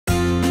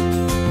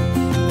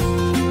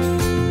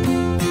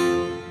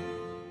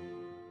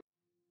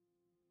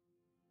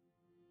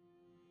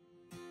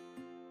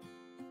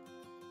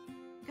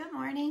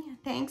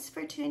Thanks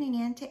for tuning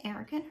in to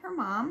Erica and her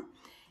mom.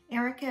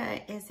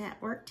 Erica is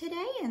at work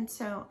today, and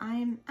so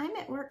I'm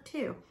at work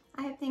too.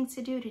 I have things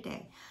to do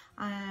today.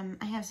 I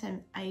have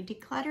a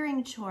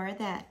decluttering chore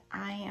that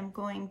I am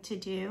going to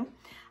do.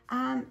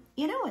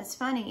 You know what's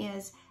funny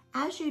is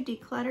as you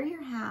declutter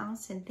your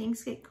house and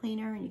things get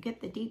cleaner and you get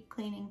the deep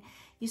cleaning,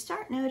 you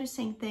start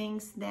noticing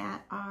things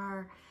that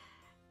are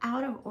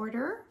out of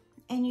order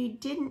and you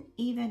didn't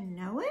even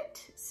know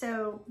it.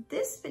 So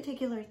this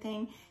particular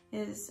thing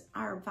is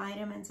our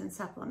vitamins and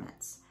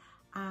supplements.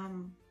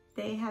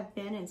 They have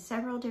been in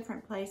several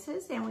different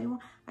places, and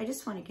I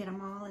just want to get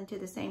them all into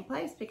the same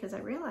place because I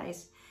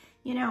realized,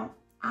 you know,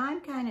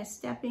 I'm kind of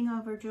stepping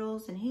over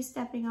Jules and he's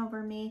stepping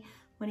over me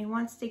when he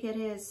wants to get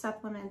his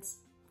supplements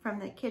from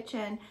the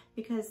kitchen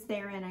because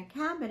they're in a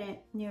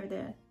cabinet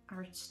near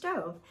our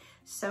stove.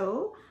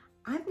 So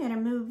I'm going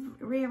to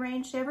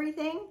rearrange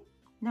everything,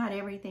 not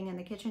everything in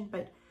the kitchen,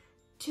 but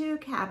 2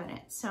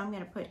 cabinets. So I'm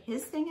going to put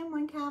his thing in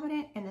one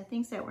cabinet and the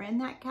things that were in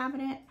that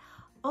cabinet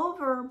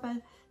over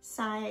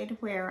beside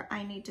where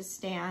I need to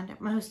stand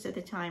most of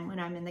the time when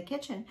I'm in the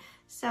kitchen.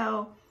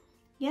 So,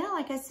 yeah,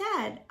 like I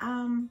said,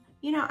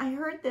 you know, I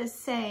heard this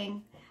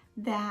saying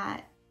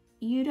that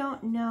you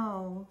don't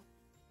know,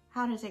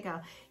 how does it go?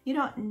 You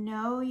don't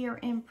know you're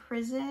in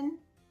prison.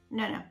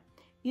 No.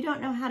 You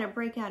don't know how to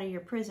break out of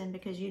your prison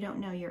because you don't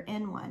know you're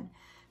in one.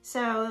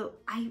 So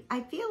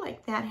I feel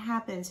like that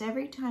happens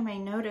every time I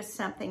notice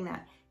something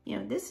that, you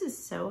know, this is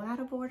so out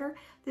of order.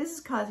 This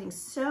is causing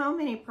so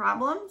many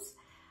problems.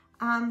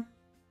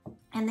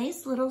 And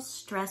these little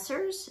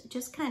stressors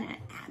just kind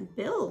of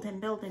build and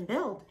build and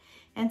build.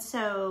 And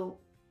so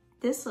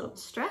this little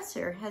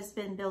stressor has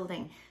been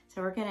building.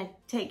 So we're going to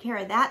take care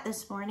of that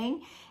this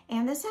morning.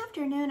 And this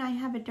afternoon I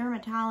have a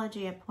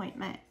dermatology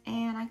appointment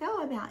and I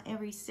go about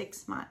every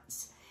 6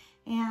 months.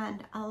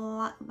 And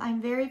I'm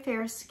very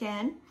fair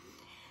skin.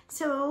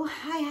 So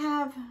I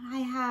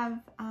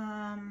have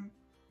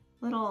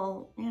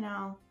little, you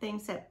know,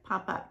 things that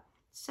pop up.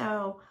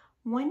 So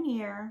one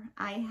year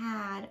I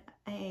had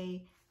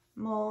a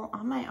mole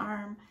on my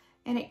arm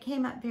and it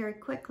came up very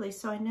quickly.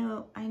 So I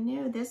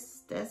knew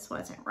this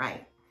wasn't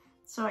right.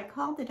 So I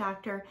called the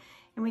doctor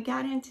and we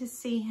got in to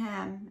see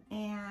him,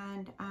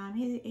 and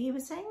he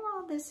was saying,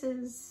 well, this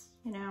is,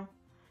 you know,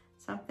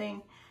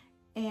 something.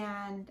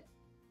 And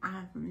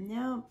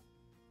no,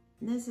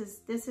 this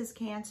is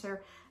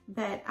cancer.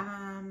 But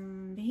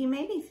he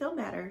made me feel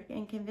better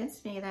and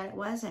convinced me that it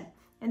wasn't.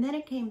 And then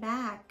it came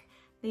back,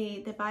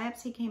 the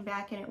biopsy came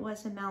back and it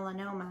was a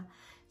melanoma.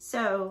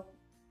 So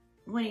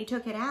when he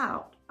took it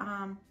out,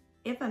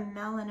 if a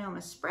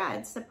melanoma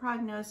spreads, the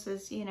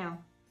prognosis, you know,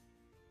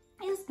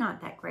 is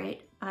not that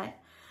great. But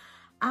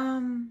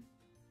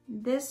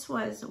this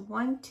was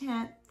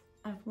 1/10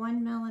 of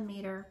 1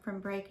 millimeter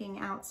from breaking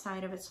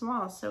outside of its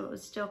wall. So it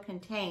was still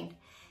contained.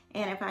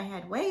 And if I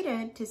had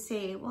waited to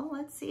see, well,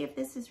 let's see if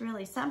this is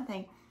really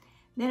something,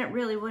 then it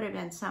really would have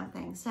been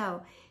something.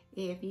 So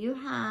if you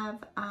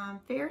have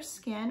fair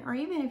skin, or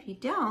even if you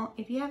don't,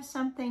 if you have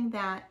something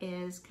that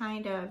is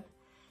kind of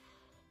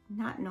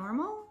not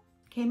normal,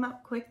 came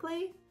up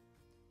quickly,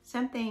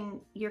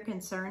 something you're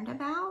concerned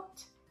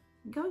about,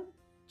 go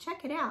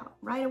check it out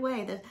right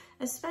away.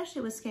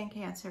 Especially with skin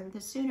cancer,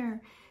 the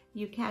sooner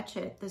you catch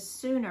it, the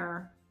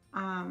sooner,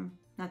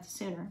 not the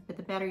sooner, but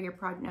the better your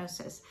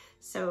prognosis.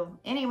 So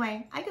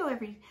anyway, I go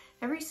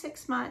every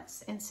 6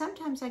 months, and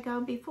sometimes I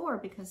go before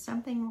because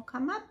something will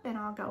come up and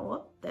I'll go,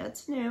 whoop,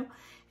 that's new.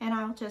 And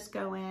I'll just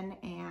go in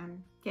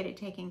and get it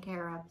taken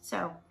care of.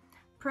 So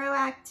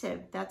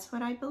proactive, that's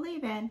what I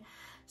believe in.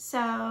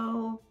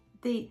 So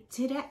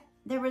today,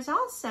 there was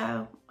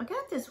also, I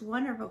got this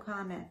wonderful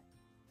comment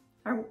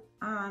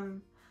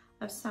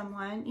of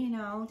someone, you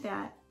know,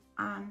 that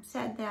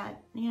said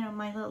that, you know,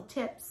 my little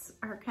tips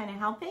are kind of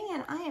helping,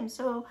 and I am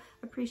so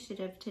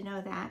appreciative to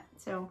know that.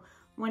 So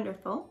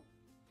wonderful.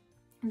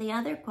 The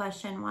other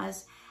question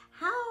was,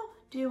 how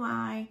do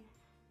I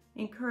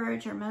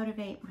encourage or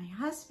motivate my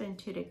husband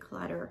to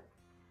declutter?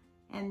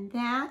 And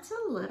that's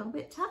a little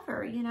bit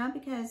tougher, you know,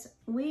 because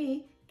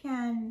we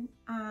can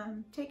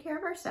take care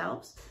of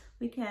ourselves.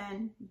 We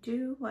can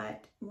do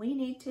what we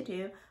need to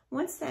do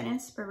once that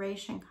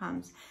inspiration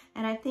comes.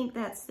 And I think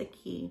that's the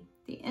key.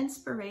 The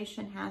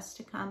inspiration has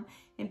to come,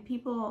 and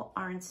people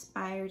are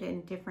inspired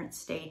in different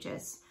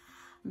stages.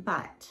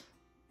 But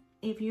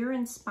if you're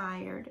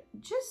inspired,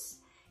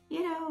 just,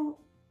 you know,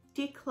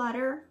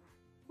 declutter,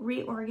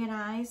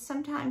 reorganize.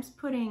 Sometimes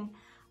putting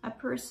a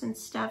person's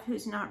stuff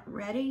who's not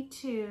ready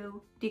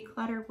to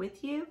declutter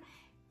with you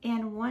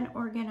in one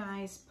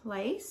organized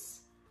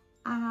place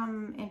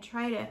and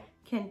try to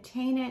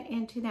contain it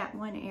into that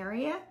one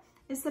area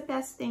is the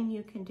best thing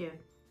you can do,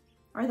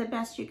 or the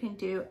best you can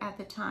do at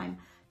the time.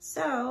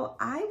 So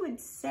I would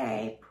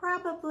say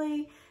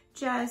probably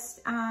just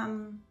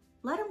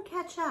let them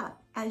catch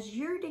up as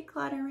you're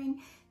decluttering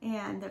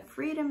and the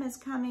freedom is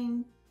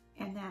coming,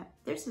 and that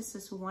there's just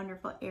this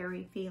wonderful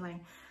airy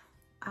feeling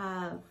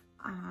of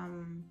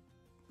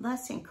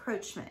less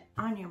encroachment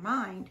on your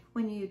mind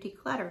when you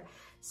declutter.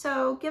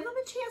 So give them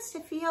a chance to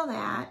feel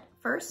that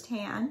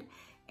firsthand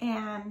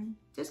and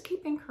just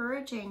keep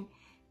encouraging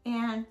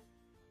and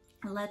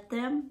let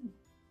them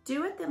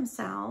do it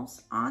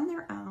themselves on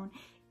their own.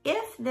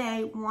 If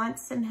they want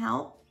some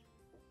help,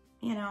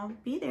 you know,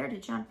 be there to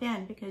jump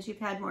in because you've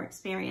had more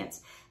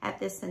experience at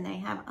this than they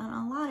have. And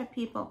a lot of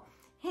people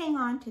hang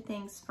on to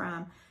things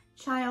from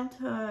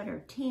childhood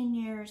or teen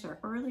years or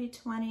early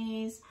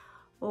 20s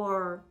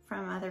or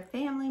from other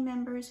family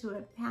members who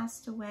have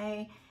passed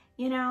away,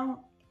 you know,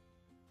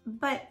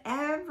 but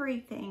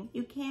everything,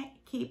 you can't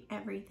keep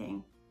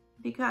everything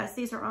because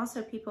these are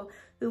also people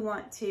who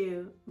want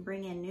to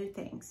bring in new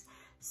things.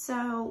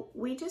 So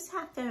we just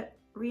have to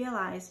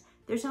realize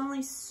there's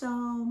only so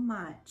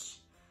much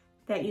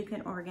that you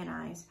can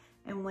organize.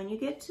 And when you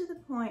get to the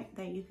point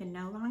that you can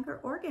no longer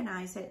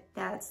organize it,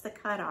 that's the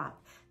cutoff.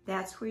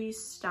 That's where you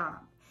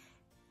stop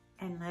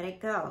and let it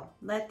go.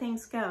 Let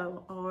things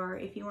go. Or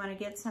if you want to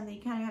get something,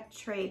 you kind of have to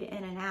trade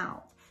in and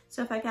out.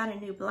 So if I got a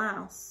new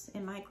blouse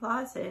in my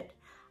closet,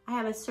 I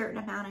have a certain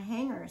amount of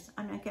hangers.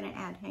 I'm not going to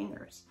add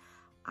hangers.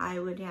 I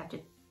would have to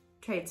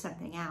trade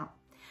something out.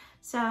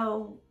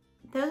 So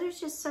those are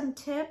just some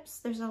tips.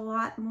 There's a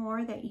lot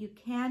more that you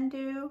can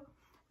do.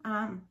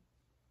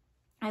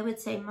 I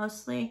would say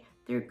mostly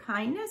through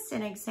kindness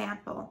and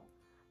example.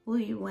 Will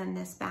you win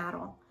this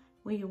battle?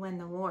 Will you win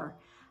the war?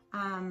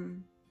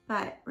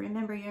 But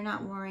remember, you're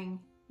not warring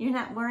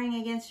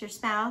against your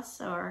spouse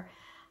or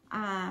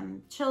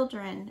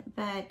children,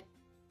 but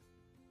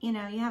you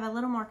know, you have a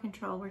little more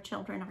control where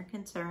children are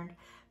concerned.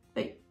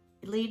 But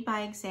lead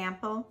by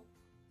example.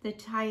 The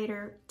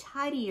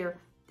tidier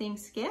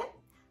things get,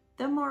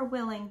 the more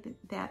willing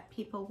that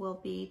people will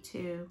be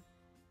to,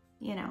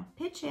 you know,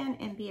 pitch in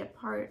and be a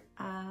part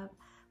of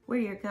where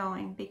you're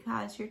going,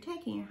 because you're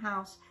taking your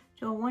house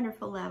to a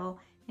wonderful level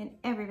and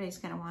everybody's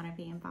going to want to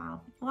be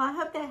involved. Well, I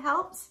hope that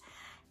helps,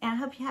 and I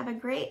hope you have a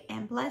great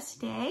and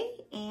blessed day,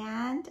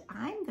 and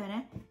I'm going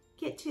to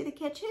get to the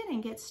kitchen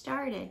and get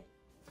started.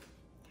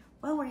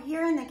 Well, we're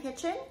here in the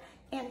kitchen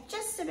and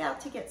just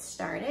about to get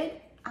started.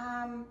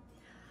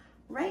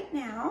 Right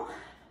now,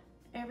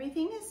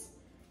 everything is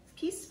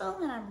peaceful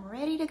and I'm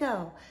ready to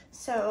go.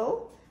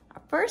 So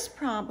our first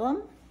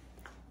problem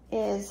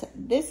is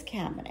this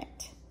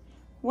cabinet.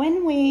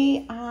 When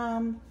we,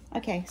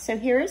 okay, so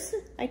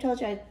I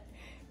told you,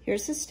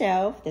 here's the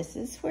stove. This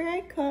is where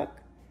I cook.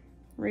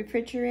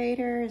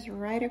 Refrigerator is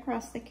right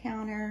across the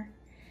counter.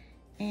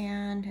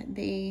 And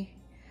the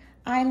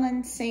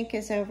island sink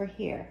is over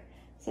here.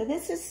 So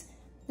this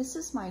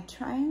is my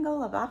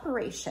triangle of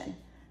operation.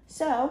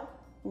 So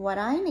what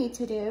I need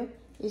to do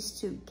is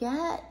to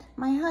get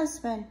my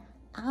husband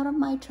out of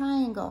my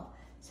triangle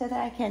so that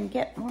I can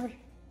get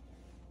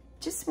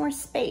just more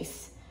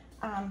space.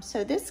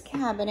 So this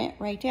cabinet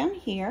right down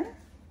here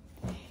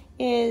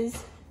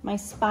is my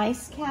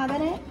spice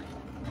cabinet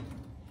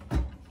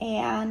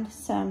and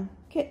some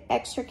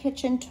extra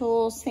kitchen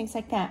tools, things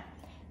like that.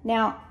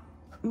 Now,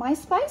 my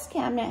spice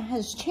cabinet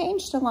has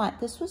changed a lot.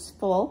 This was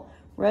full,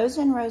 rows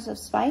and rows of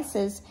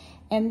spices,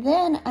 and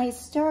then I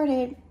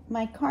started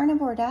my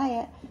carnivore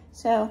diet.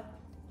 So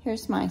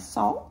here's my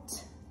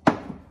salt.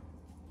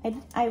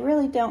 I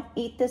really don't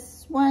eat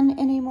this one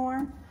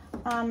anymore.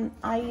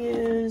 I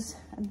use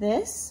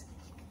this.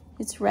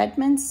 It's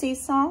Redmond sea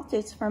salt.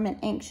 It's from an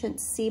ancient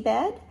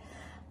seabed.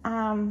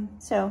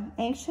 So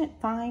ancient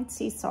fine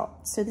sea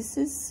salt. So this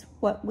is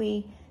what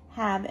we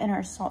have in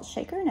our salt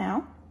shaker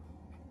now.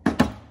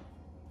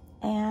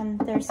 And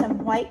there's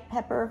some white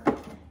pepper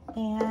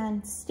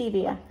and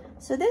stevia.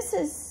 So this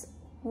is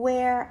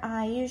where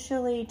I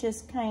usually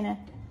just kind of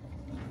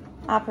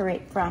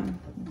operate from.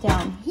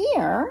 Down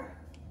here,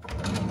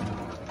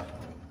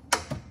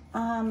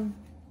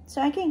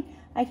 so I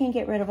can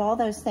get rid of all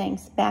those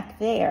things back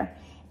there.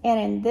 And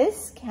in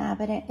this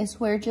cabinet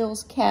is where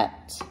Jules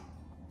kept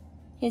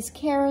his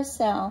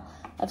carousel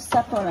of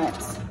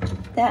supplements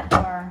that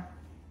are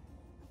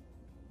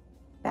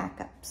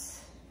backups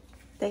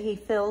that he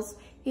fills.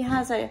 He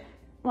has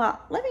well,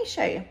 let me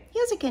show you. He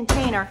has a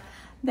container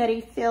that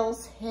he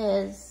fills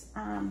his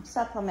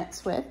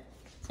supplements with.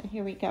 So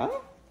here we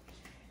go.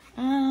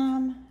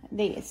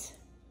 These.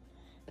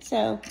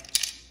 So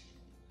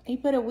he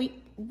put a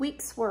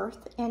week's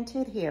worth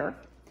into here.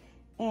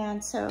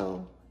 And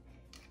so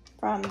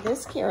from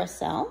this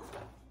carousel,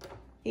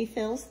 he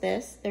fills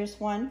this. There's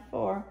one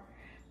for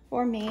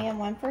me and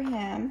one for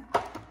him.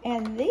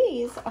 And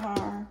these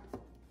are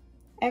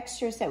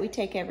extras that we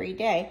take every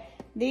day.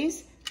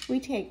 These we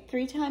take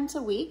 3 times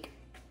a week.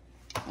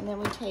 And then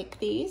we take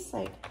these,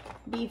 like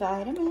B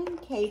vitamin,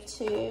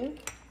 K2,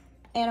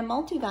 and a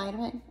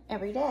multivitamin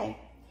every day.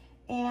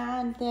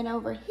 And then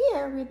over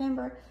here,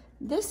 remember,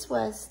 this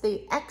was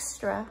the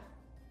extra,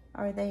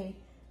 or the,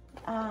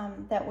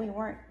 that we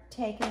weren't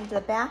taking,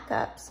 the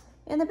backups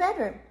in the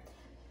bedroom.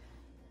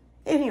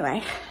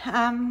 Anyway,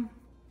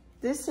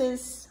 this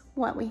is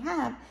what we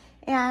have.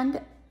 And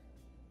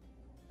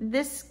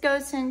this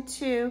goes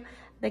into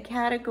the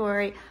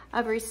category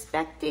of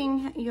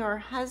respecting your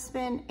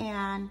husband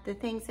and the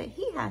things that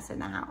he has in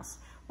the house.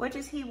 What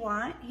does he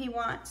want? He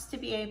wants to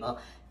be able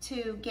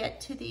to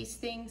get to these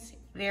things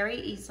very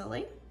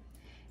easily.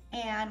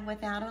 and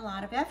without a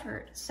lot of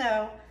effort.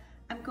 So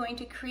I'm going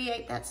to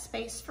create that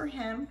space for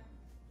him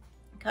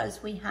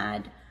because we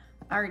had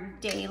our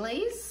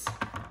dailies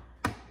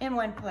in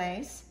one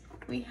place.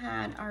 We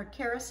had our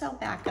carousel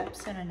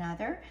backups in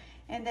another.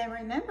 And then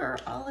remember,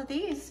 all of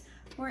these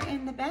were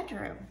in the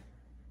bedroom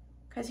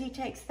because he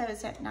takes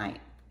those at night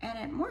and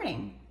at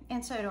morning,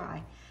 and so do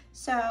I.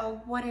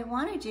 So what I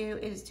want to do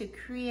is to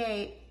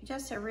create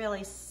just a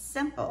really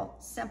simple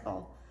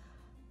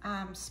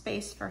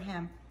space for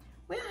him.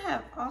 We'll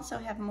also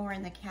have more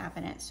in the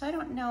cabinet, so I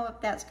don't know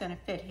if that's going to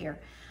fit here,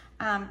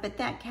 but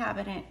that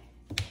cabinet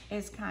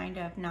is kind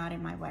of not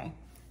in my way.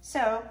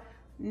 So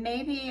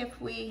maybe if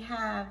we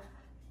have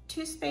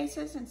 2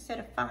 spaces instead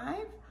of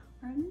 5,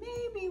 or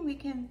maybe we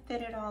can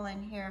fit it all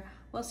in here.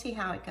 We'll see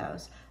how it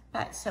goes.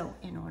 But so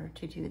in order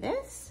to do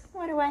this,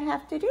 what do I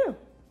have to do?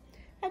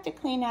 I have to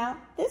clean out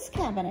this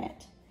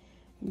cabinet.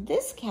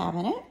 This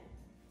cabinet,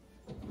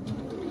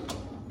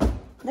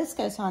 this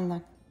goes on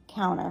the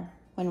counter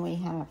when we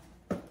have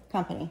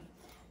company.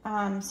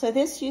 So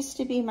this used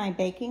to be my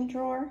baking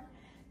drawer.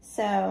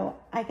 So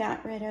I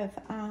got rid of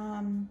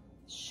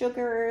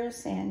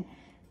sugars and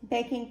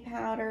baking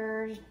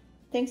powder,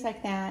 things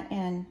like that,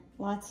 and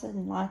lots of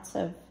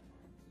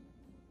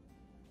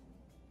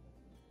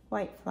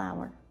white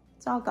flour.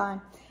 It's all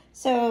gone.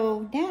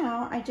 So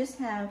now I just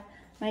have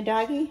my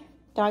doggy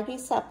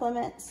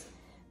supplements,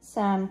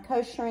 some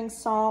koshering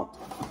salt,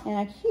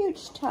 and a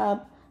huge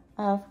tub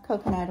of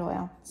coconut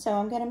oil. So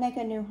I'm going to make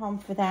a new home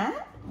for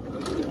that.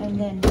 And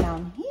then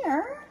down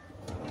here,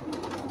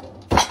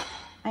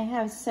 I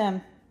have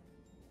some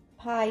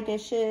pie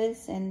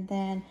dishes, and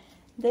then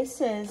this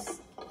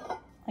is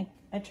like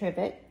a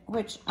trivet,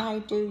 which I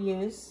do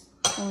use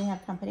when we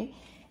have company.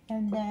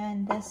 And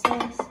then this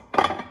is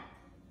a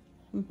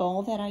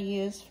bowl that I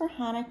use for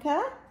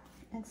Hanukkah.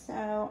 And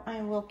so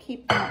I will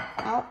keep that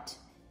out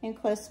and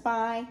close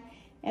by.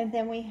 And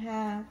then we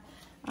have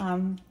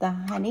the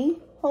honey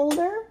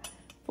holder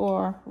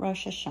for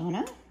Rosh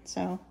Hashanah.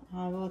 So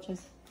I will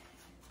just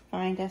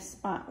find a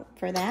spot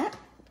for that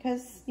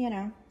because, you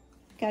know,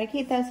 got to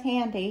keep those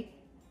handy.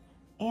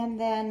 And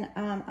then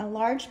a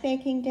large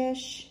baking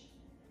dish,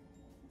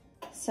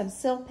 some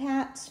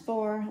silpats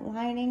for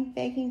lining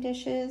baking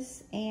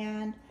dishes,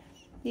 and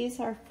these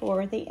are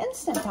for the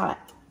Instant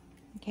Pot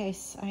in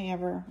case I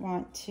ever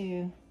want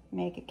to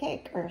make a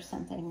cake or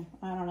something.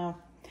 I don't know.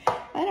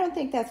 I don't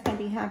think that's going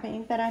to be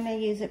happening, but I may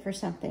use it for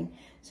something.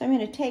 So I'm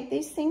going to take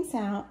these things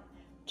out,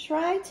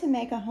 try to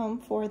make a home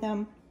for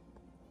them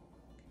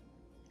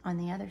on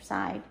the other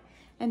side,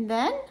 and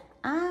then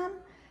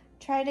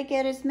try to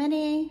get as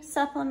many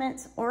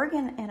supplements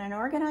in an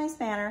organized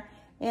manner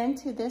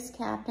into this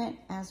cabinet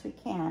as we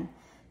can.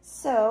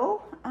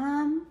 So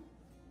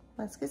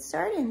let's get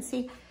started and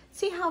see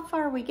how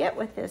far we get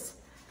with this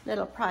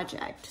little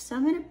project. So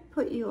I'm going to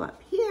put you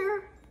up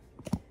here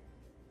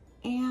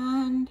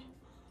and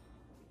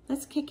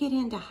let's kick it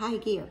into high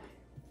gear.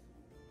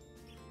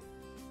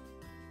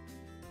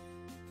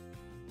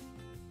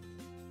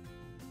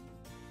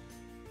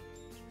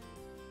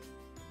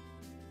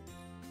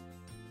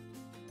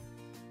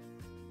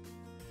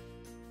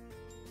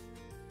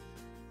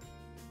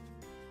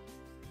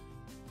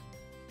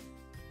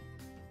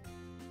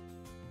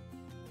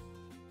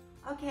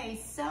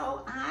 Okay,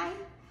 so I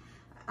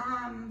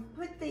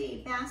put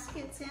the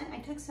baskets in. I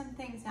took some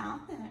things out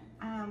that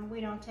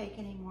we don't take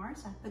anymore,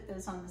 so I put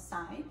those on the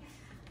side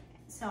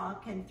so I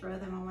can throw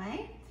them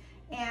away.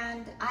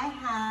 And I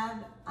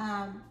have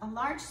a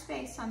large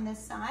space on this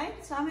side,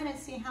 so I'm going to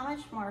see how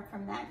much more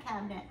from that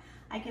cabinet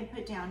I can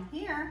put down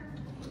here.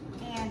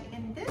 And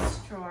in this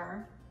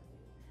drawer,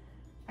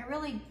 I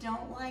really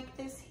don't like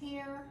this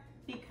here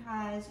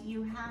because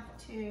you have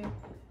to,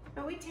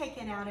 but we take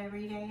it out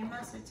every day, and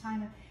most of the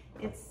time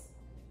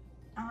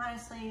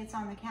honestly, it's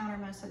on the counter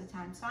most of the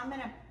time. So I'm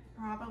gonna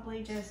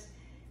probably just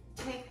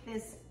take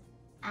this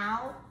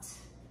out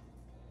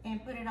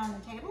and put it on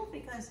the table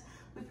because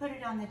we put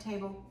it on the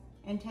table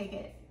and take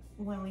it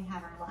when we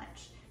have our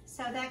lunch.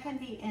 So that can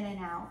be in and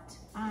out.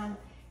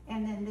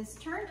 And then this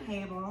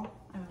turntable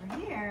over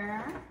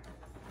here,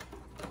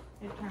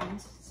 it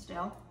turns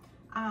still,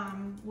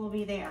 will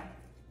be there.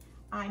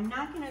 I'm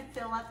not gonna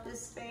fill up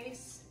this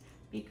space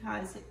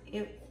because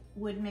it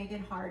would make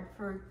it hard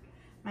for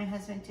my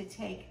husband to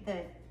take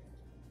the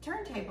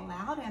turntable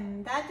out,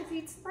 and that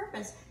defeats the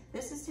purpose.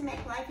 This is to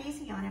make life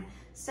easy on him.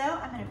 So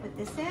I'm going to put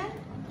this in.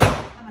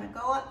 I'm going to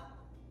go up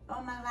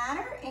on my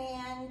ladder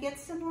and get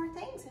some more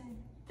things and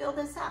fill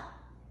this up.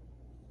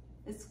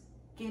 It's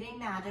getting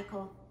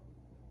magical.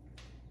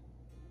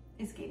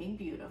 It's getting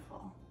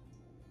beautiful.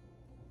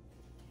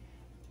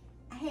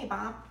 Hey,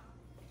 Bob,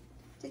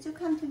 did you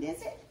come to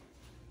visit?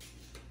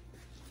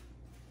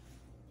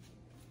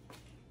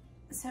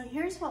 So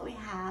here's what we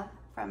have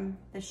from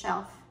the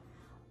shelf,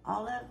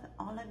 all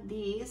of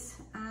these,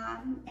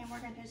 and we're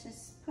going to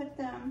just put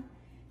them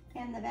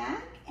in the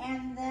back.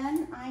 And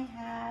then I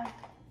have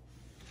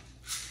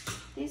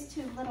these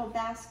 2 little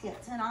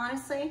baskets, and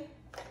honestly,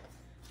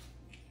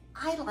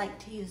 I'd like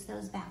to use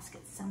those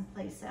baskets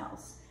someplace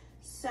else.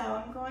 So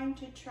I'm going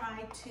to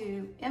try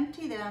to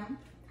empty them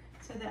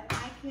so that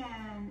I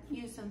can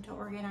use them to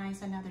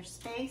organize another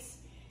space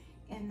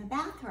in the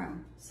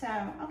bathroom. So,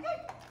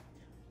 okay.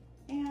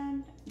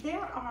 And there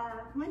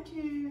are 1,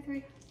 2,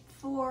 3,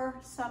 4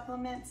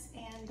 supplements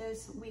in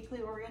this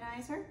weekly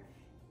organizer.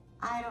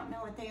 I don't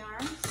know what they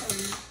are,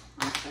 so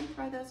I'm gonna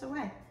throw those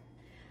away.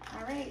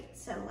 All right,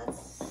 so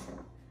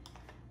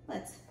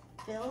let's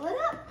fill it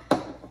up.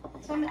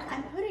 So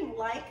I'm putting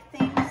like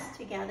things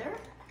together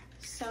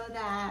so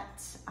that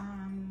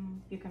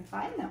you can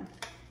find them.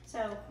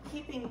 So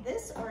keeping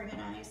this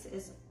organized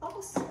is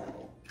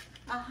also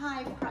a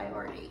high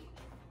priority.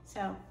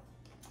 So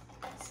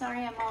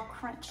sorry I'm all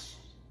crunched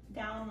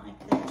down like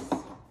this.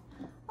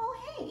 Oh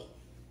hey,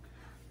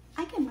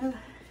 I can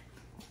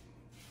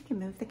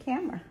move the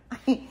camera.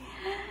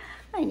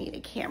 I need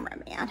a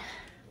cameraman.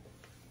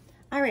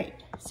 All right,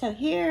 so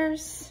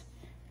here's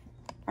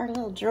our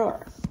little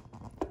drawer.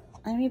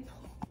 Let me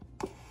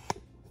pull.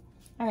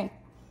 All right.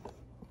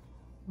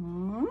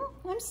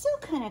 I'm still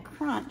kind of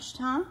crunched,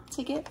 huh?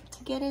 To get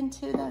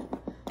into the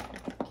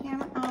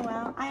camera. Oh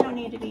well, I don't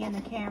need to be in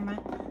the camera.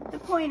 The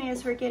point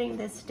is we're getting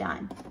this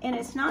done, and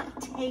it's not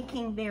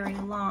taking very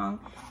long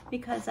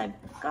because I'm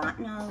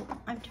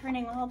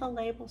turning all the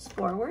labels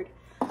forward.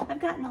 I've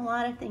gotten a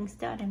lot of things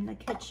done in the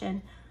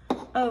kitchen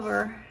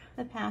over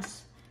the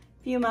past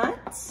few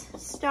months,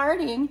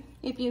 starting,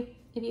 if you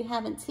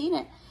haven't seen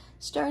it,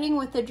 starting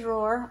with a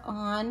drawer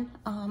on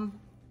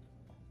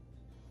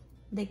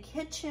the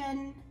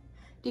kitchen,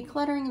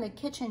 decluttering the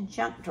kitchen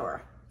junk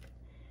drawer,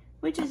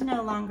 which is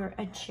no longer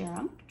a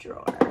junk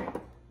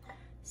drawer.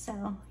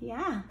 So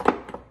yeah,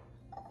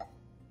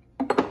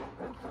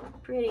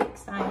 pretty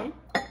excited.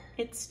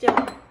 It's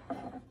still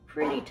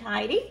pretty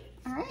tidy.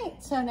 All right,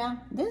 so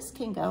now this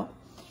can go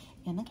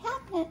in the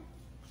cabinet.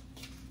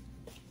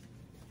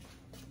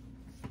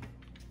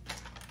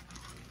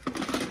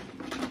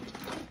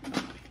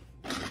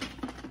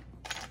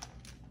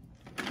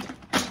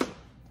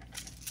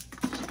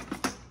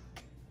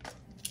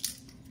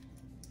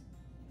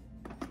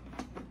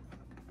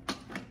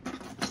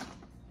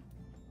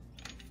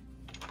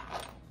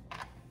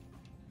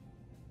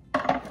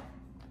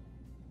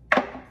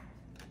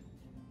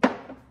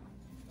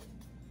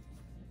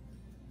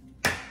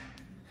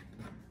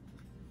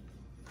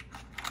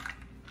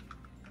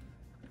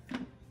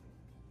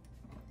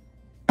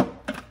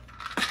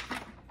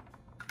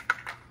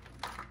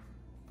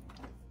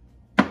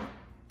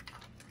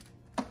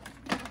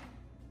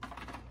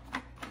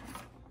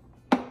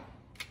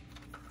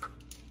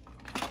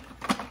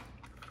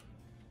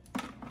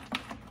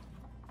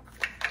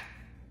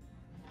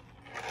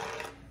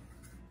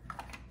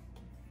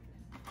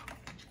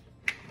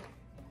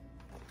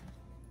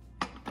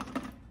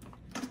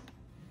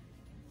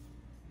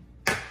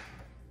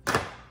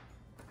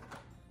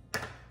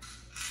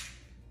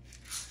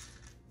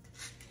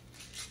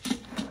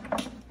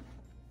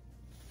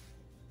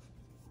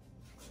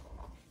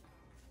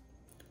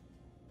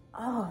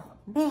 Oh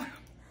man,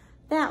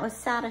 that was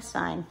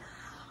satisfying.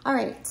 All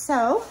right,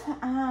 so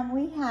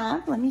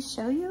let me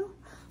show you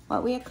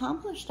what we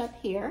accomplished up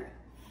here.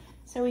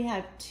 So we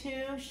have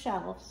 2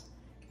 shelves,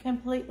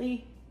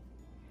 completely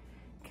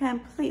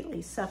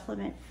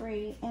supplement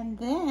free. And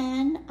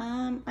then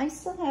I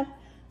still have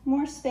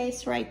more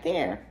space right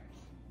there.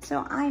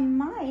 So I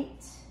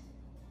might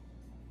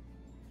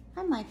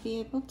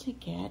be able to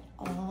get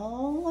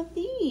all of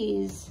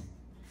these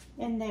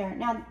in there.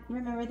 Now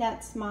remember,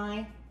 that's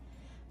my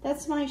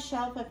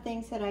shelf of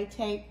things that I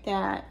take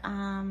that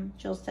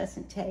Jules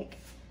doesn't take.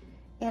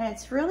 And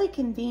it's really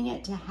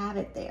convenient to have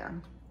it there.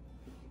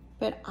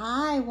 But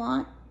I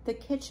want the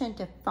kitchen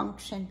to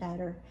function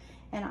better.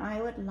 And I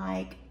would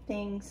like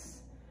things,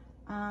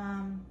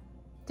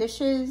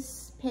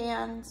 dishes,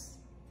 pans,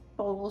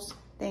 bowls,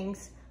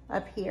 things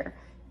up here.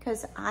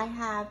 Because I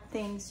have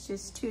things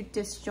just too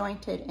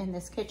disjointed in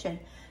this kitchen.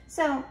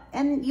 So,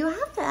 and you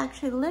have to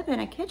actually live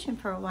in a kitchen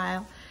for a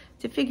while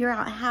to figure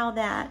out how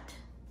that,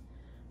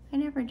 I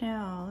never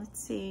know. Let's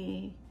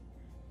see.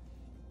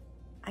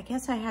 I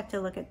guess I have to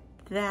look at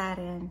that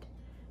end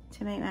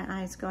to make my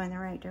eyes go in the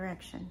right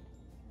direction.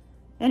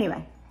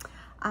 Anyway,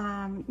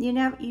 you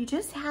know, you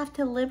just have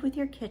to live with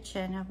your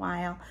kitchen a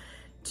while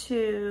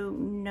to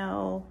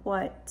know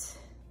what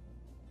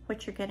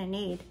you're gonna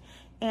need.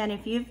 And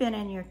if you've been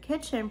in your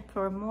kitchen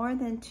for more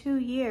than 2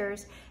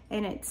 years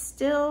and it's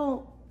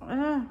still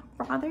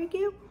bothering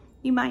you,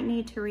 you might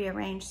need to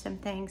rearrange some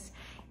things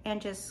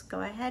and just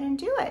go ahead and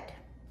do it.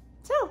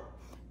 So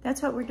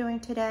that's what we're doing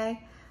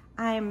today.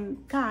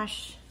 I'm,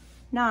 gosh,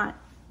 not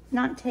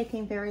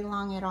taking very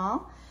long at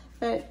all,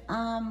 but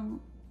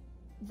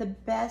the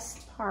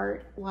best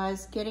part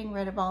was getting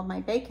rid of all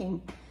my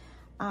baking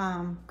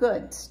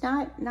goods,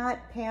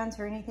 not pans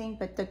or anything,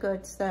 but the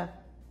goods.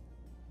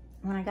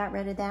 When I got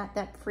rid of that,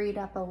 that freed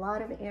up a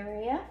lot of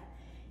area.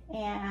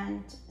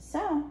 And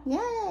so,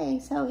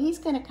 yay. So he's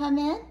gonna come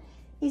in,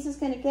 he's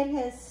just gonna get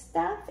his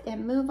stuff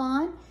and move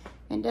on,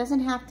 and doesn't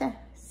have to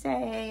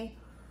say,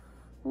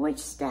 which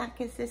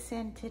stack is this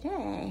in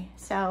today?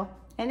 So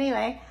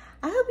anyway,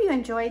 I hope you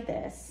enjoyed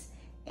this.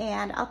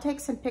 And I'll take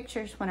some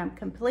pictures when I'm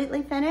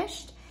completely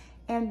finished.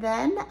 And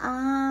then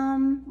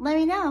let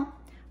me know.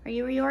 Are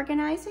you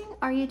reorganizing?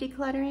 Are you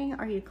decluttering?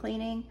 Are you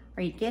cleaning?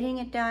 Are you getting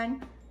it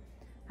done?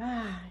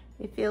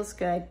 It feels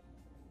good.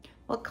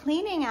 Well,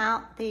 cleaning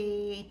out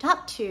the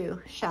top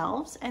 2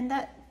 shelves, and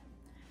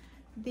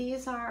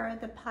these are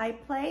the pie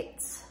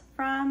plates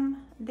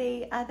from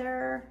the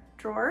other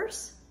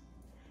drawers.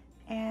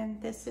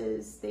 And this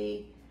is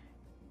the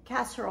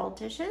casserole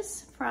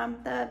dishes from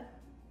the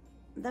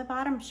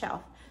bottom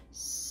shelf.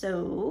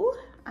 So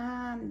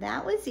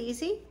that was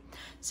easy.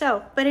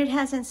 But it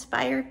has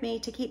inspired me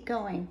to keep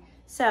going.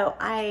 So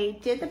I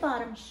did the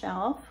bottom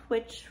shelf,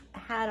 which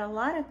had a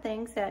lot of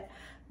things that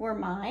were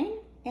mine.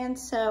 And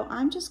so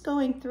I'm just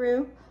going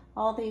through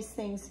all these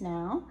things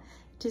now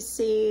to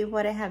see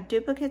what I have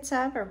duplicates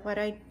of or what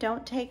I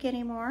don't take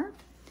anymore.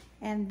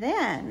 And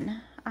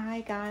then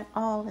I got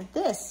all of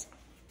this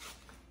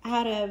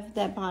out of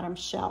that bottom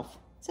shelf.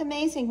 It's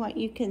amazing what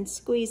you can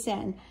squeeze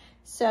in.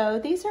 So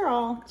these are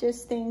all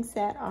just things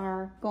that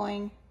are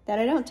that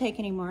I don't take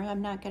anymore.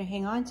 I'm not going to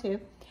hang on to.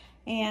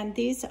 And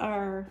these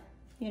are,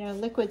 you know,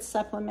 liquid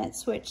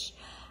supplements, which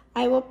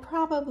I will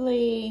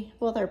probably,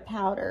 well, they're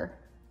powder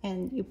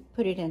and you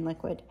put it in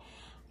liquid.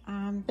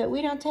 But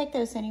we don't take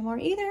those anymore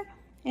either.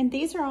 And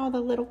these are all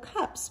the little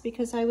cups,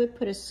 because I would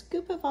put a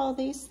scoop of all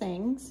these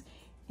things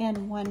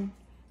in 1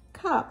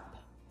 cup.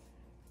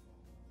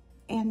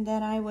 And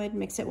then I would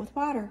mix it with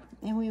water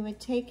and we would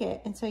take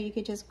it. And so you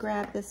could just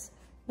grab this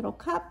little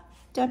cup,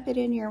 dump it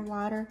in your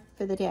water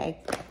for the day.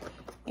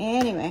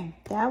 Anyway,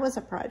 that was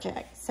a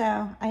project.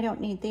 So I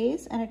don't need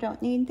these and I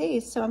don't need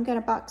these. So I'm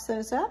gonna box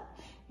those up,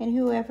 and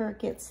whoever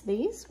gets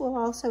these will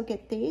also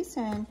get these.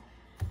 And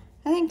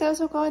I think those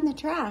will go in the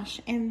trash.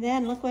 And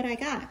then look what I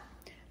got.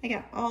 I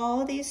got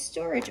all these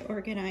storage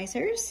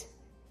organizers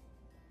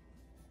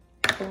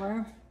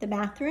for the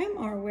bathroom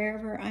or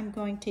wherever I'm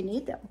going to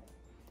need them.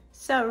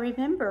 So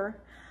remember,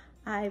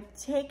 I've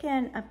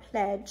taken a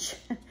pledge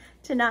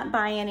to not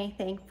buy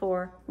anything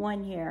for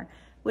 1 year,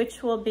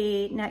 which will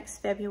be next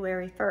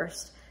February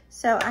 1st.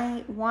 So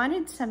I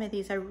wanted some of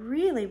these. I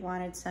really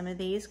wanted some of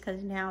these,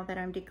 because now that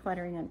I'm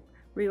decluttering and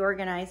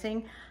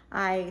reorganizing,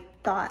 I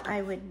thought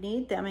I would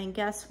need them. And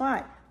guess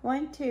what?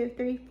 1, 2,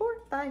 3, 4,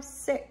 5,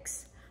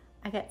 6.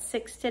 I got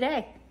 6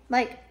 today.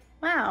 Like,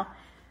 wow.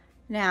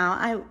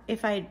 Now,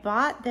 if I had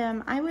bought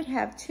them, I would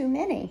have too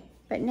many.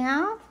 But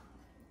now,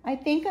 I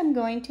think I'm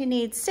going to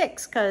need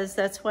 6, because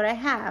that's what I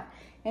have.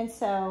 And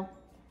so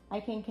I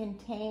can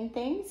contain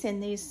things in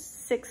these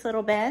 6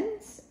 little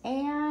bins,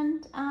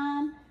 and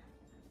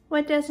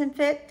what doesn't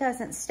fit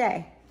doesn't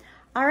stay.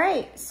 All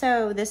right,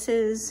 so this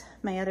is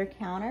my other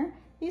counter.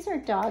 These are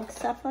dog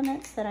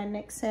supplements that I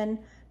mix in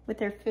with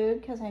their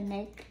food, because I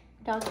make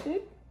dog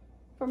food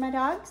for my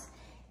dogs.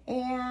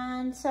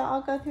 And so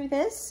I'll go through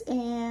this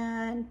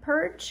and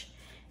purge,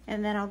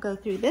 and then I'll go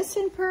through this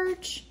and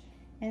purge.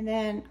 And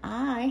then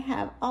I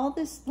have all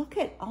this, look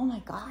at, oh my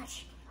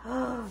gosh,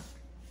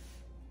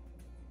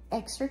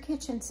 extra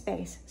kitchen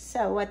space.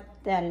 So what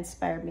that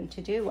inspired me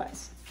to do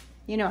was,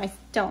 you know, I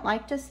don't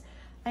like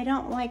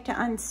to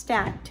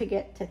unstack to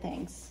get to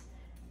things.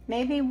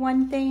 Maybe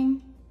 1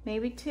 thing,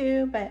 maybe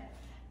 2, but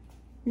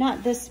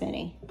not this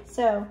many.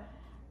 So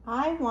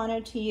I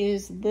wanted to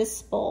use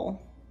this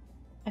bowl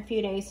a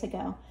few days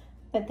ago,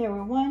 but there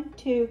were 1,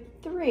 2,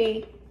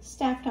 3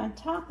 stacked on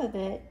top of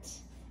it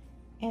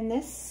in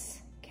this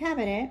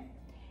cabinet,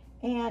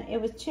 and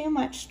it was too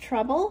much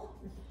trouble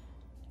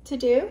to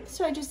do,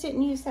 so I just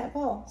didn't use that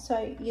bowl. So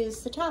I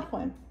used the top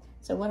one.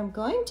 So what I'm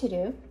going to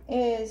do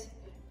is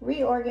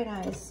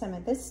reorganize some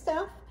of this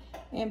stuff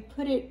and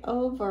put it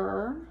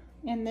over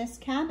in this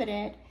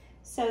cabinet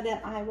so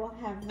that I will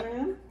have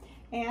room.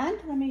 And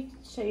let me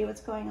show you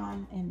what's going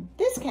on in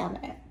this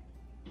cabinet.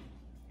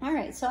 All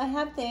right, so I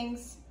have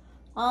things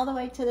all the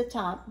way to the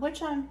top,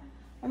 which I'm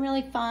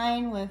really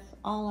fine with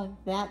all of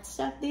that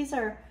stuff. These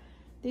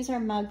are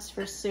mugs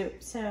for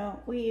soup, so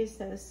we use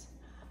those.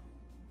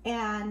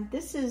 And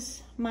this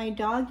is my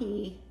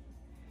doggy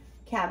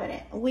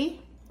cabinet. We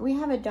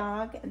have a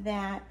dog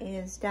that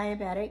is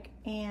diabetic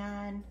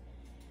and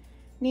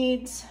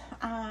needs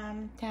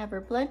to have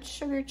her blood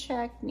sugar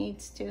checked,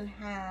 needs to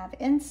have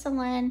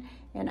insulin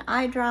and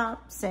eye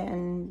drops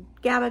and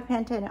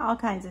gabapentin and all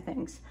kinds of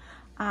things.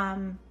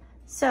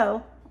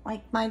 So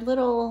like my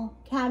little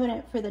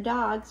cabinet for the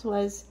dogs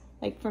was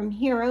like from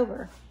here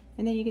over,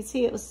 and then you can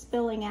see it was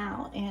spilling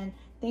out and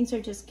things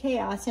are just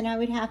chaos, and I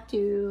would have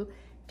to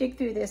dig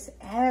through this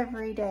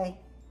every day.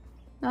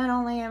 Not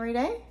only every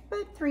day,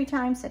 but 3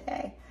 times a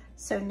day.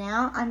 So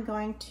now I'm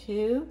going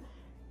to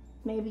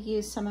maybe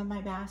use some of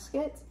my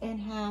baskets and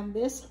have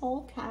this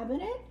whole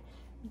cabinet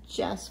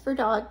just for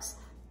dogs.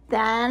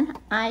 Then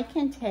I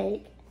can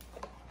take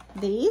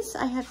these.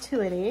 I have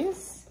 2 of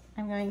these.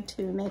 I'm going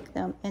to make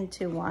them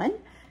into 1.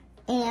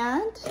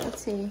 And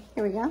let's see,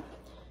 here we go.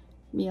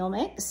 Meal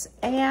mix.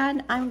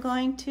 And I'm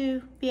going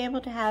to be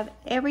able to have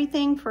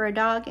everything for a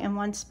dog in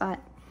 1 spot.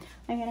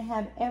 I'm going to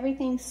have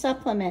everything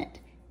supplement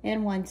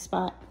in 1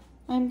 spot.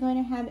 I'm going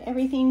to have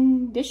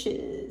everything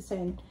dishes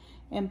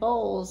and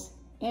bowls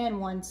in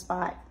one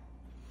spot.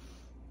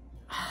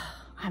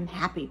 I'm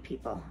happy,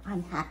 people.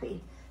 I'm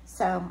happy.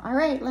 So, all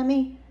right, let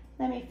me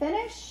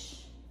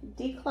finish,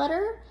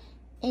 declutter,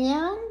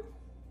 and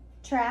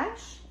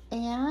trash,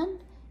 and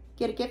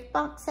get a gift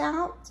box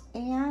out,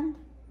 and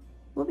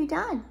we'll be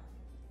done.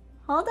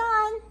 Hold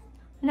on.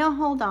 No,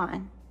 hold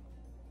on,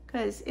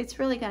 because it's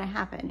really going to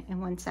happen in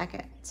 1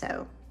 second.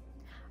 So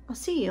I'll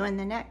see you in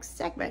the next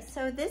segment.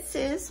 So this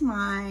is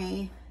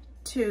my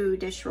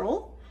 2-dish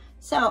roll.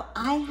 So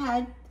I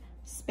had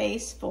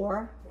space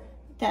for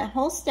that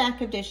whole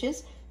stack of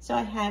dishes. So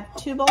I have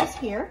 2 bowls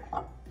here,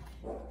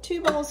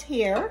 2 bowls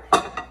here,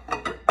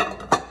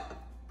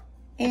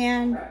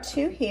 and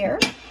 2 here.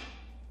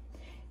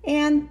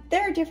 And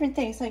there are different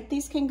things, like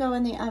these can go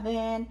in the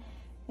oven,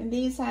 and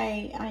these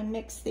I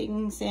mix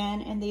things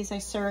in, and these I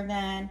serve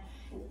in.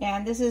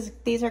 And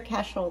these are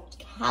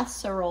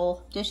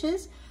casserole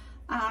dishes.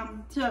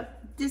 So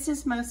this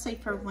is mostly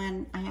for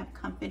when I have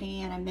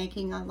company and I'm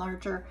making a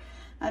larger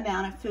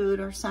amount of food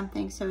or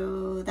something.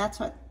 So that's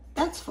what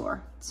that's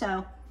for.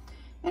 So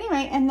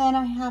anyway, and then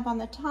I have on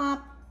the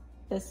top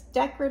this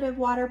decorative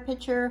water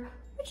pitcher,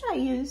 which I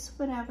use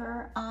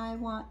whenever I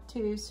want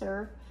to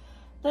serve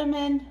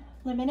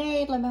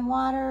lemonade, lemon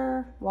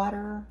water,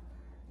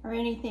 or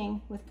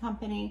anything with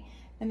company.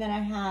 And then I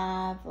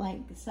have like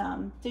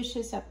some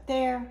dishes up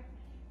there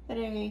that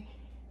I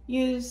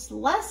use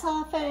less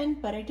often,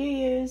 but I do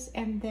use.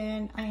 And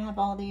then I have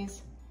all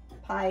these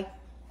pie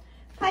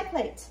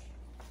plates.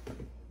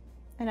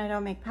 And I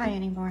don't make pie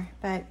anymore,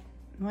 but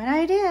when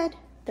I did,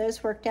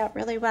 those worked out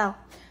really well.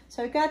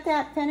 So I got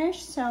that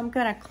finished, so I'm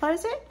gonna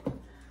close it,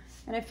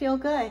 and I feel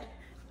good.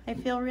 I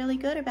feel really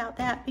good about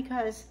that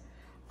because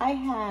I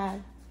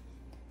have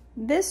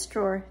this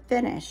drawer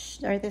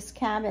finished, or this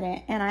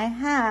cabinet, and I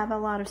have a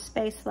lot of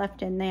space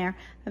left in there.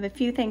 I have a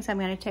few things I'm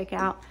going to take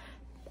out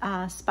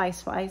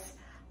spice-wise.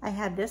 I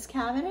have this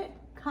cabinet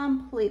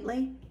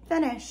completely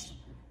finished,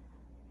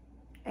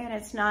 and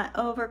it's not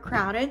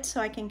overcrowded,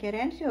 so I can get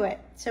into it.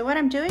 So what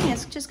I'm doing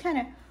is just kind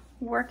of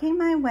working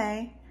my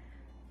way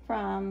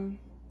from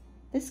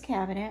this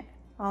cabinet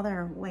all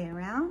the way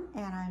around,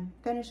 and I'm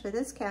finished with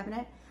this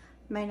cabinet.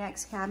 My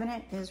next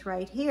cabinet is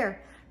right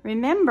here.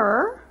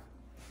 Remember,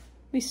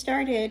 we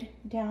started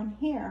down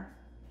here,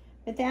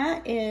 but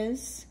that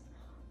is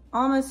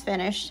almost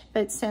finished.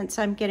 But since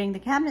I'm getting the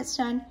cabinets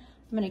done,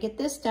 I'm gonna get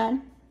this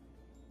done.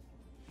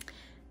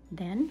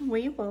 Then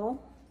we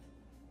will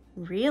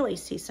really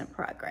see some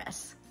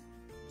progress.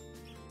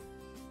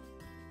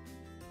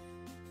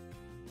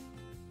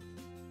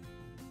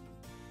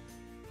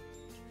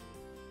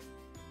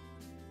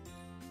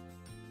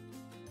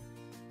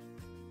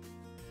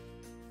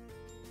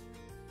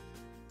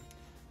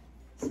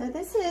 So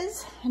this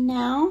is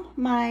now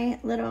my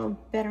little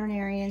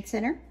veterinarian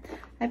center.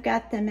 I've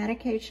got the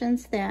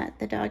medications that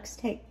the dogs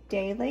take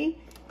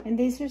daily, and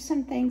these are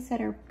some things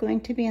that are going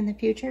to be in the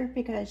future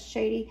because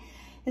Shady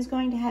is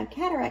going to have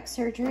cataract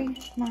surgery.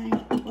 My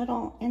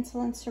little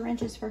insulin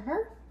syringes for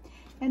her.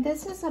 And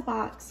this is a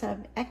box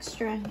of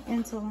extra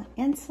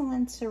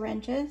insulin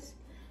syringes,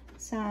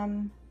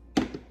 some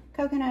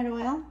coconut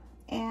oil,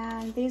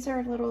 and these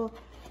are little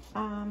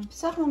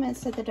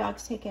supplements that the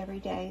dogs take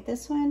every day.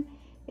 This one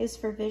is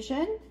for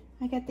vision.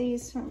 I got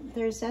these from,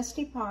 they're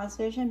Zesty Paws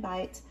Vision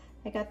Bites.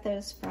 I got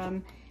those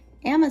from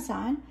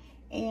Amazon.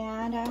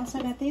 And I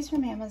also got these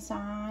from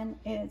Amazon.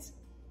 It's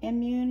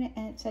immune,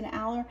 and it's an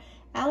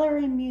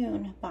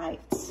Immune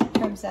Bites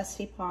from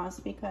Zesty Paws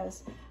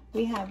because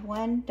we have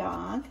one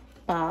dog,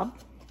 Bob,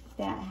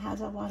 that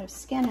has a lot of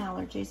skin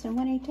allergies. And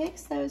when he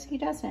takes those, he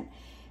doesn't.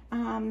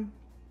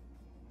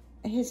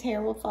 His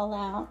hair will fall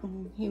out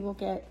and he will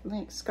get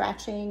like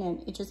scratching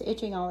and just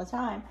itching all the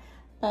time.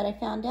 But I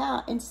found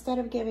out instead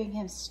of giving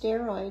him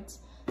steroids,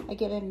 I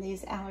give him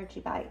these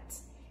allergy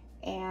bites,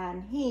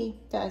 and he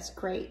does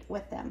great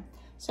with them.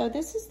 So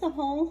this is the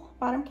whole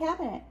bottom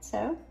cabinet.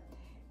 So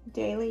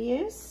daily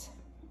use,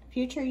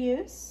 future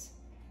use,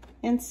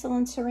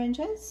 insulin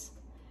syringes,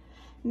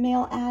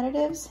 meal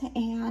additives,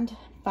 and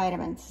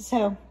vitamins.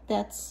 So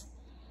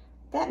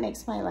that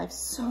makes my life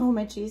so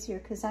much easier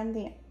because I'm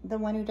the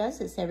one who does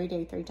this every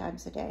day, 3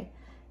 times a day.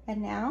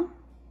 And now,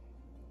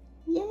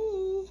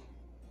 yay!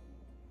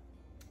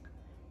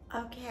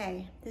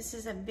 Okay, this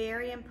is a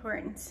very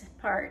important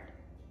part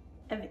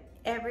of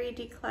every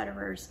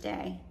declutterer's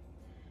day,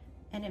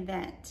 an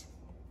event.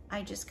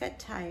 I just got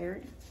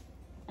tired.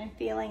 I'm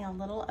feeling a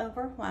little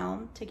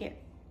overwhelmed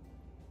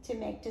to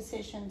make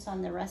decisions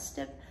on the rest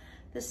of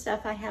the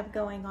stuff I have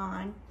going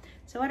on.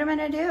 So what I'm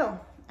gonna do,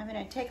 I'm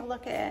gonna take a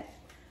look at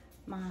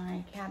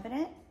my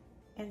cabinet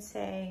and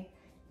say,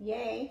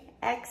 yay,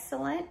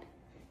 excellent,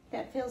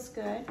 that feels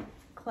good.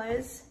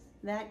 Close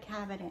that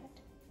cabinet.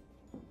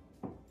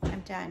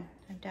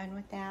 I'm done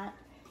with that.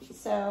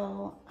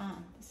 So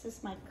this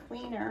is my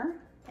cleaner,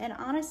 and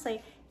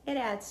honestly, it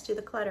adds to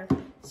the clutter.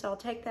 So I'll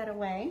take that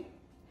away.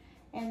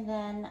 And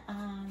then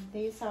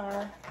these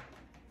are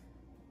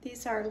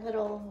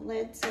little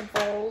lids and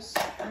bowls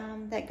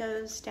that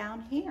goes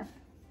down here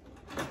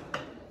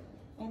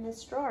in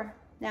this drawer.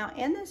 Now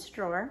in this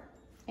drawer,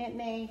 it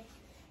may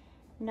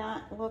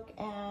not look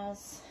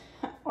as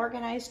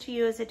organized to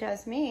you as it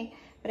does me,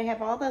 but I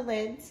have all the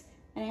lids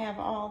and I have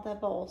all the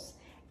bowls,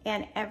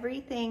 and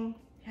everything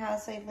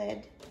has a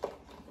lid,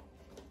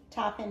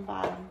 top and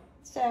bottom.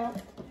 So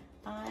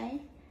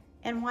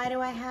and why do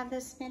I have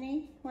this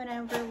many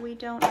whenever we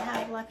don't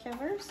have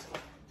leftovers?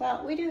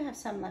 Well, we do have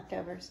some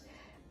leftovers,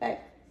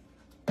 but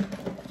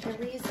the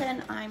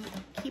reason I'm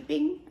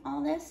keeping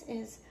all this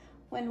is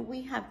when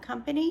we have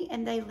company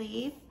and they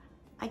leave,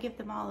 I give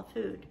them all the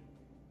food.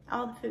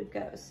 All the food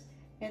goes.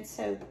 And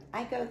so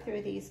I go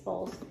through these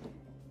bowls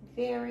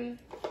very,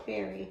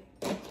 very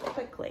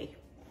quickly.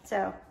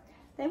 So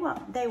they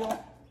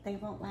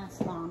won't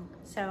last long.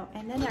 So,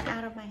 and then they're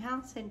out of my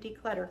house and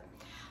declutter.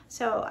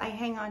 So I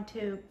hang on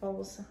to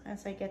bowls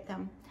as I get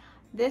them.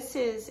 This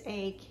is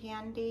a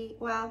candy,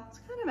 well, it's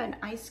kind of an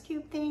ice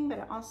cube thing, but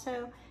it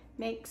also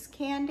makes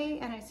candy.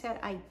 And I said,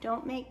 I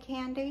don't make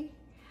candy,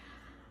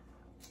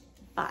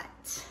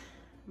 but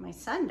my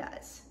son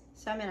does.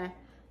 So I'm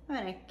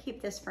gonna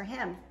keep this for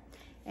him.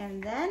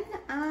 And then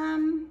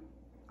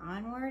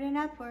onward and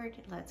upward,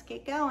 let's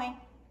get going.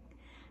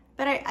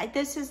 But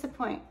this is the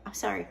point, I'm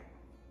sorry,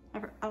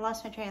 I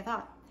lost my train of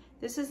thought.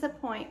 This is the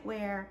point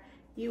where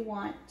you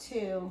want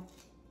to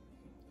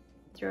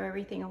throw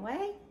everything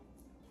away,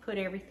 put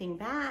everything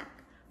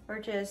back, or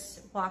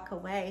just walk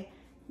away,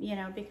 you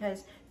know,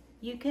 because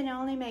you can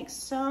only make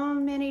so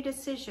many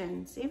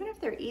decisions, even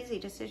if they're easy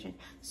decisions,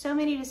 so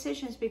many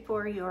decisions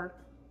before your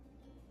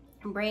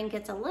brain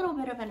gets a little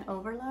bit of an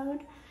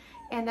overload.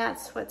 And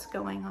that's what's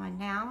going on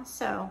now.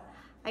 So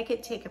I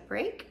could take a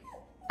break,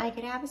 I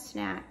could have a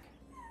snack.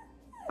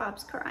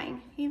 Bob's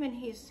crying, even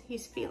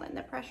he's feeling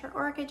the pressure,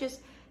 or I could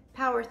just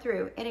power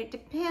through. And it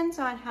depends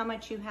on how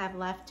much you have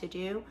left to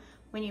do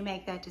when you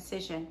make that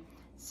decision.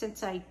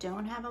 Since I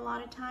don't have a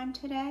lot of time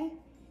today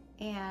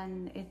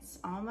and it's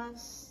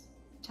almost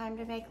time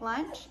to make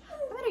lunch,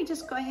 I'm gonna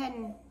just go ahead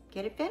and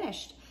get it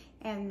finished.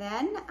 And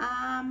then,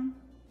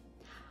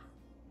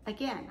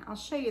 again, I'll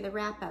show you the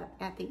wrap up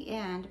at the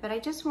end, but I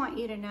just want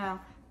you to know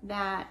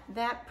that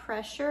that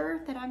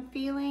pressure that I'm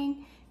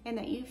feeling and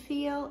that you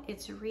feel,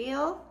 it's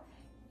real,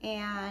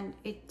 and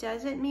it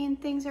doesn't mean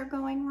things are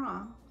going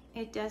wrong.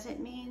 It doesn't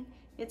mean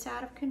it's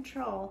out of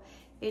control.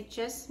 It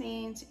just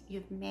means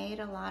you've made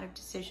a lot of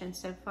decisions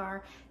so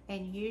far,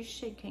 and you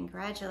should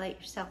congratulate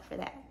yourself for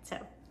that. So,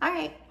 all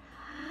right,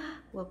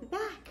 we'll be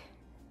back.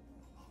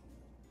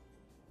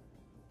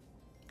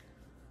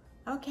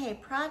 Okay,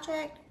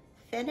 project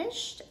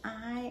finished.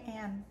 I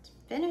am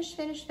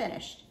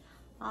finished.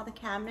 All the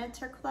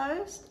cabinets are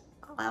closed.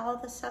 All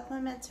the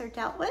supplements are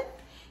dealt with.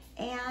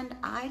 And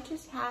I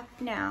just have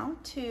now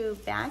to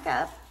bag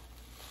up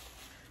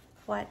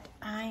what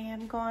I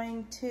am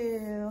going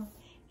to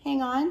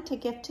hang on to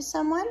gift to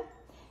someone.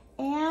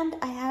 And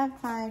I have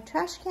my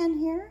trash can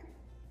here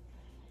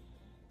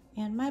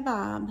and my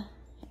Bob.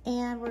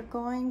 And we're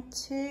going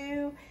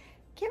to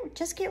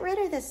just get rid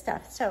of this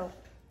stuff. So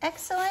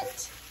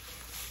excellent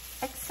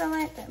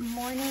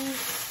morning.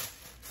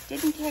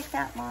 Didn't take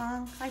that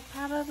long. I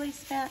probably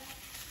spent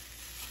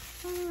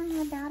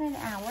about an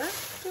hour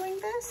doing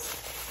this.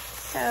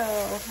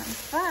 So,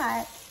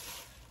 but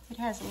it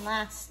has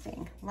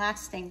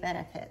lasting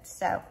benefits.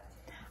 So,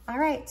 all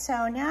right,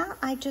 so now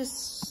I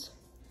just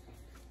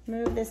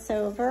move this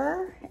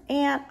over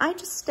and I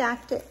just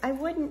stacked it. I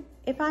wouldn't,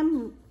 if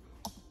I'm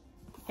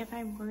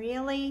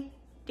really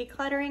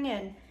decluttering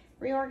and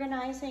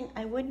reorganizing,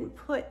 I wouldn't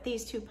put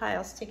these two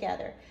piles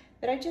together.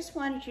 But I just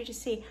wanted you to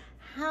see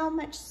how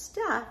much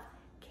stuff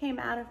came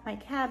out of my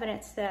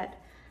cabinets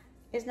that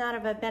is not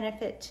of a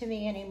benefit to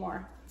me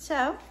anymore.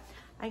 So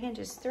I can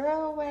just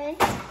throw away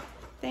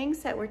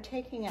things that were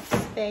taking up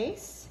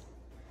space.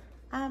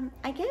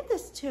 I gave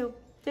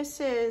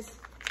this is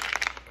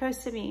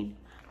Kosamine.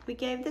 We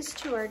gave this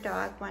to our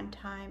dog one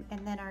time,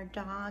 and then our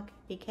dog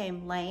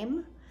became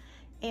lame,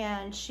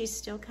 and she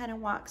still kind of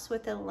walks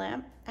with a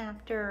limp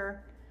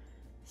after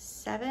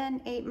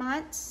 7-8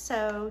 months.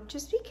 So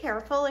just be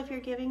careful if you're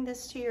giving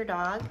this to your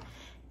dog.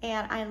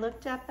 And I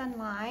looked up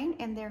online,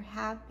 and there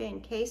have been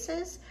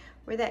cases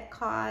where that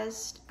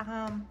caused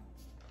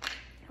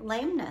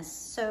lameness.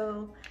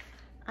 So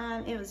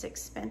it was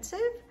expensive,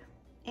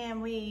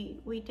 and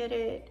we did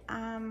it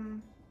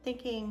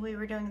thinking we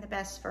were doing the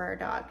best for our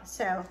dog.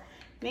 So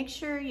make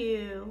sure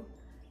you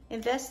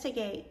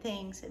investigate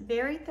things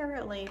very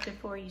thoroughly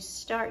before you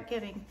start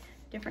giving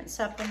different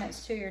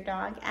supplements to your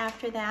dog.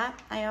 After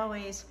that, I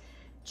always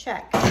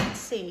check and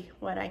see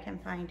what I can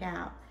find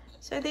out.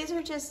 So these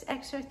are just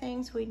extra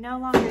things we no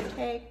longer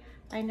take.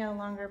 I no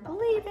longer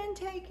believe in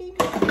taking.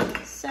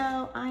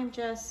 So I'm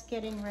just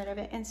getting rid of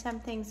it. And some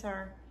things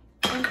are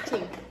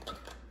empty.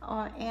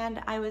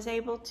 And I was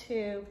able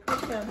to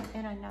put them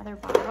in another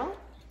bottle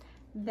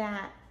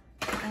that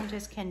I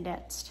just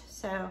condensed.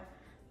 So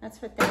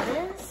that's what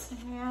that is.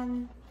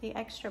 And the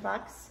extra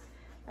box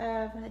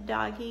of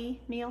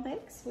doggy meal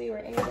mix. We were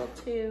able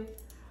to,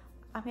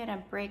 I'm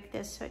gonna break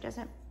this so it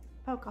doesn't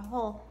poke a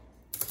hole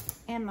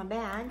in my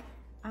bag.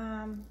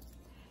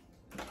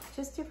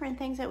 just different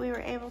things that we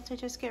were able to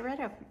just get rid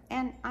of.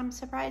 And I'm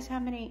surprised how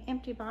many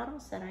empty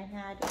bottles that I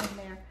had in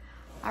there.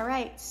 All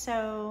right,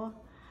 so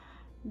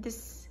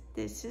this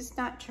is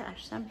not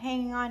trash, so I'm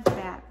hanging on to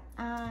that.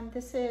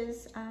 This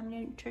is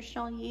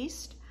nutritional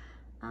yeast.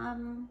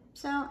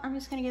 So I'm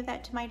just gonna give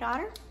that to my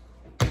daughter,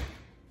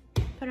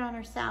 put it on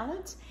her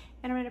salads,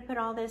 and I'm gonna put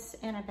all this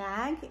in a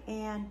bag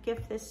and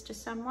give this to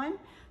someone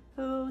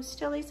who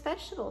still eats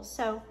vegetables.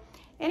 So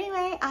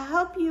anyway, I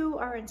hope you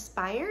are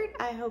inspired.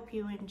 I hope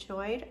you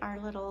enjoyed our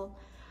little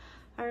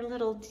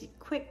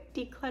quick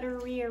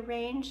declutter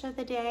rearrange of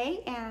the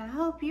day, and I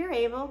hope you're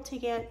able to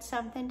get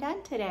something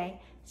done today.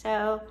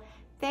 So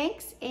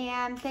thanks,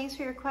 and thanks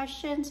for your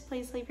questions.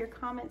 Please leave your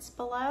comments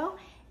below,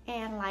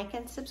 and like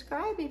and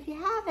subscribe if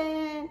you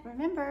haven't.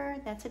 Remember,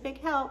 that's a big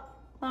help.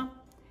 Well,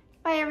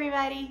 bye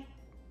everybody.